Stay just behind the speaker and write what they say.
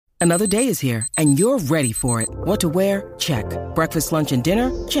Another day is here, and you're ready for it. What to wear? Check. Breakfast, lunch, and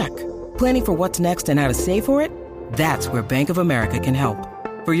dinner? Check. Planning for what's next and how to save for it? That's where Bank of America can help.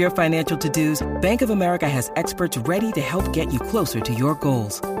 For your financial to-dos, Bank of America has experts ready to help get you closer to your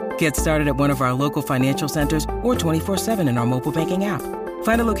goals. Get started at one of our local financial centers or 24/7 in our mobile banking app.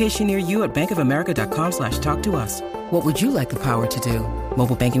 Find a location near you at bankofamerica.com/talktous. What would you like the power to do?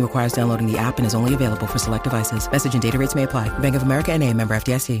 Mobile banking requires downloading the app and is only available for select devices. Message and data rates may apply. Bank of America N.A., member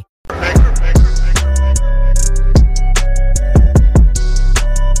FDIC.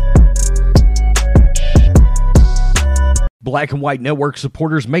 Black and White Network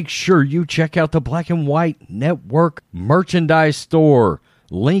supporters, make sure you check out the Black and White Network merchandise store.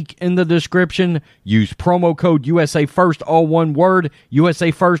 Link in the description. Use promo code USA First, all one word.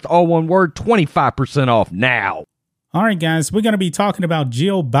 USA First, all one word. 25% off now. All right, guys, we're going to be talking about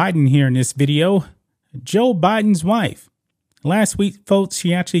Jill Biden here in this video. Joe Biden's wife. Last week, folks,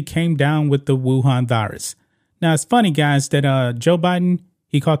 she actually came down with the Wuhan virus. Now, it's funny, guys, that Joe Biden,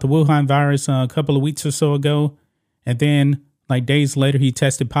 he caught the Wuhan virus a couple of weeks or so ago. And then, like days later, he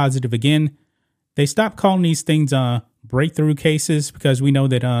tested positive again. They stopped calling these things breakthrough cases because we know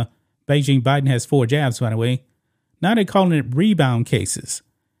that Beijing Biden has 4 jabs, by the way. Now they're calling it rebound cases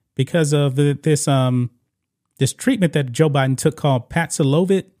because of this treatment that Joe Biden took called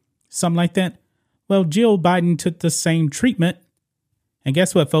Paxlovid, something like that. Well, Jill Biden took the same treatment. And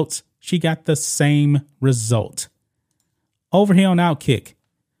guess what, folks? She got the same result. Over here on Outkick,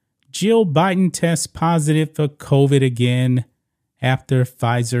 Jill Biden tests positive for COVID again after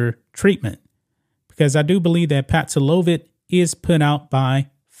Pfizer treatment. Because I do believe that Paxlovid is put out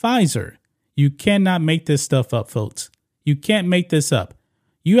by Pfizer. You cannot make this stuff up, folks. You can't make this up.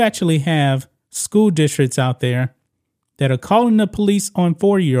 You actually have school districts out there that are calling the police on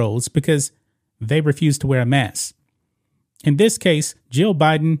 4-year-olds because they refuse to wear a mask. In this case, Jill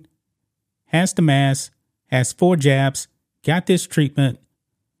Biden has the mask, has 4 jabs, got this treatment,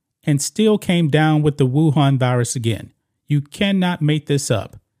 and still came down with the Wuhan virus again. You cannot make this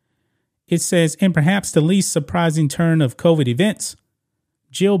up. It says, in perhaps the least surprising turn of COVID events,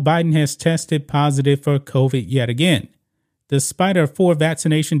 Jill Biden has tested positive for COVID yet again. Despite her 4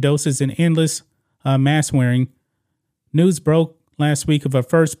 vaccination doses and endless mask wearing, news broke last week of her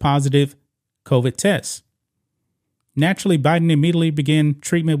first positive COVID test. Naturally, Biden immediately began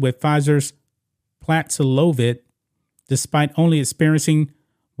treatment with Pfizer's Paxlovid, despite only experiencing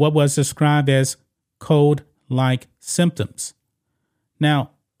what was described as cold-like symptoms. Now,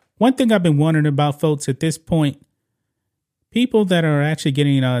 one thing I've been wondering about, folks, at this point, people that are actually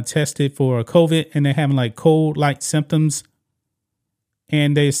getting tested for COVID and they're having like cold-like symptoms,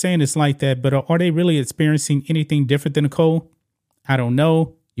 and they're saying it's like that, but are they really experiencing anything different than a cold? I don't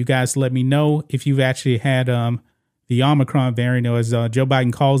know. You guys let me know if you've actually had the Omicron variant, or as Joe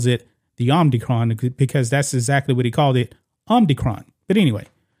Biden calls it, the Omicron, because that's exactly what he called it, Omicron. But anyway,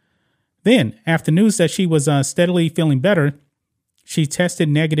 then after news that she was steadily feeling better, she tested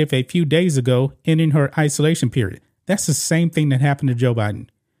negative a few days ago, ending her isolation period. That's the same thing that happened to Joe Biden.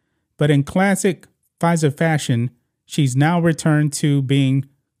 But in classic Pfizer fashion, she's now returned to being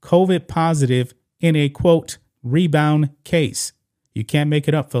COVID positive in a, quote, rebound case. You can't make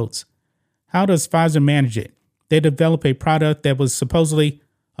it up, folks. How does Pfizer manage it? They developed a product that was supposedly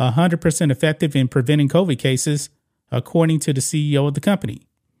 100% effective in preventing COVID cases, according to the CEO of the company.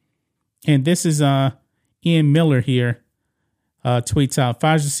 And this is Ian Miller here, tweets out,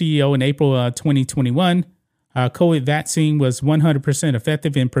 Pfizer CEO in April 2021, COVID vaccine was 100%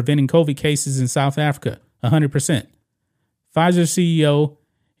 effective in preventing COVID cases in South Africa, 100%. Pfizer CEO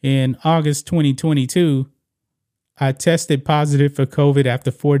in August 2022, I tested positive for COVID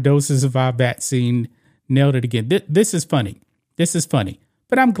after 4 doses of our vaccine. Nailed it again. This is funny. This is funny.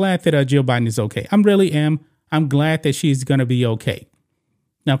 But I'm glad that Jill Biden is okay. I really am. I'm glad that she's going to be okay.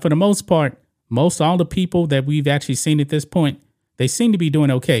 Now, for the most part, all the people that we've actually seen at this point, they seem to be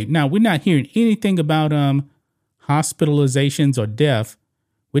doing okay. Now, we're not hearing anything about hospitalizations or death.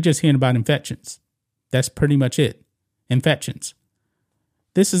 We're just hearing about infections. That's pretty much it. Infections.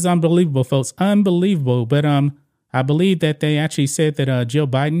 This is unbelievable, folks. Unbelievable. But I believe that they actually said that Jill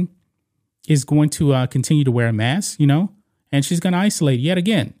Biden is going to continue to wear a mask, and she's going to isolate yet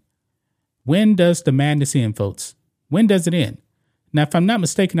again. When does the madness end, folks? When does it end? Now, if I'm not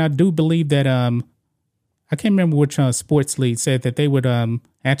mistaken, I do believe that I can't remember which sports league said that they would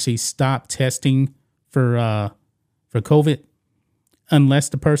actually stop testing for COVID unless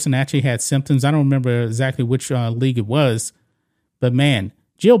the person actually had symptoms. I don't remember exactly which league it was, but man,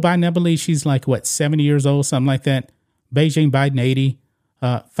 Jill Biden, I believe she's like, 70 years old, something like that. Beijing Biden, 80.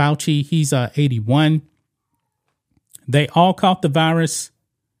 Fauci, he's 81. They all caught the virus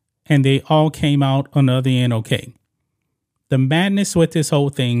and they all came out on the other end okay. The madness with this whole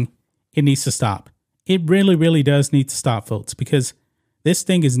thing, it needs to stop. It really, really does need to stop, folks, because this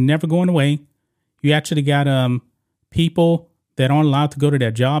thing is never going away. You actually got people that aren't allowed to go to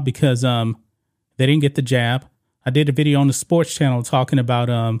their job because they didn't get the jab. I did a video on the sports channel talking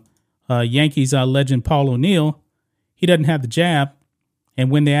about Yankees legend Paul O'Neill. He doesn't have the jab,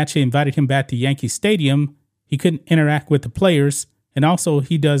 and when they actually invited him back to Yankee Stadium, he couldn't interact with the players. And also,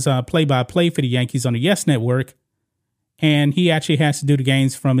 he does play-by-play for the Yankees on the Yes Network. And he actually has to do the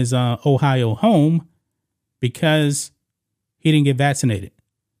games from his Ohio home because he didn't get vaccinated.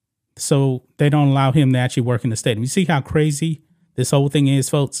 So they don't allow him to actually work in the stadium. You see how crazy this whole thing is,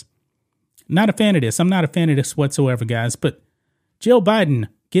 folks? Not a fan of this. I'm not a fan of this whatsoever, guys. But Joe Biden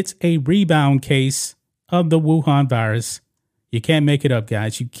gets a rebound case of the Wuhan virus. You can't make it up,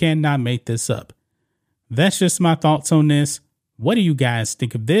 guys. You cannot make this up. That's just my thoughts on this. What do you guys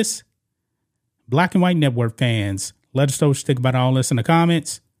think of this? Black and White Network fans, let us know what you think about all this in the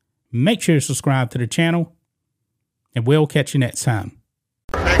comments. Make sure to subscribe to the channel, and we'll catch you next time.